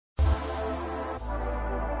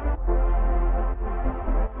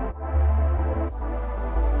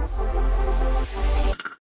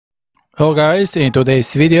Hello guys, in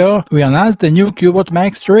today's video we announced the new Cubot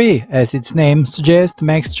Max 3. As its name suggests,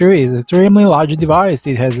 Max 3 is an extremely large device.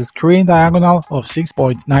 It has a screen diagonal of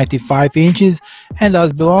 6.95 inches and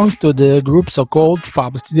thus belongs to the group so-called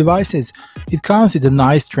phablet devices. It comes with a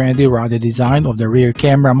nice trendy rounded design of the rear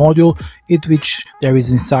camera module, in which there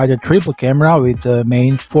is inside a triple camera with the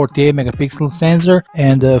main 48 megapixel sensor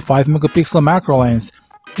and a 5 megapixel macro lens.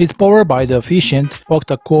 It's powered by the efficient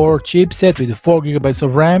octa-core chipset with 4GB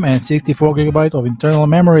of RAM and 64GB of internal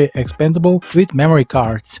memory expandable with memory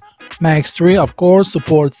cards. Max 3 of course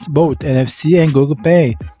supports both NFC and Google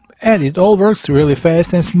Pay, and it all works really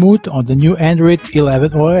fast and smooth on the new Android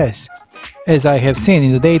 11 OS. As I have seen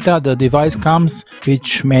in the data, the device comes,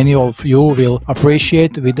 which many of you will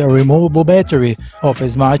appreciate, with a removable battery of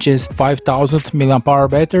as much as 5000 mAh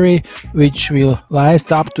battery, which will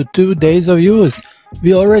last up to 2 days of use.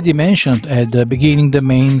 We already mentioned at the beginning the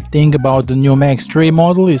main thing about the new Max 3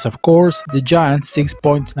 model is of course the giant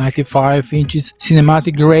 6.95 inches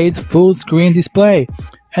cinematic grade full screen display.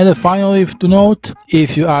 And finally to note,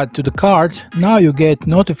 if you add to the cart, now you get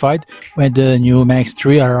notified when the new Max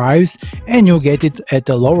 3 arrives and you get it at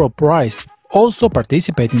a lower price. Also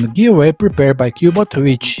participate in the giveaway prepared by Cubot,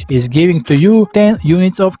 which is giving to you 10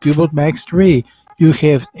 units of Cubot Max 3. You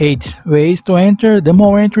have 8 ways to enter. The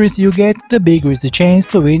more entries you get, the bigger is the chance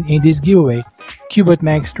to win in this giveaway. Cubot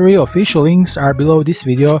Max 3 official links are below this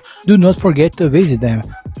video. Do not forget to visit them.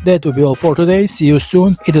 That will be all for today. See you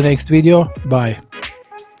soon in the next video. Bye.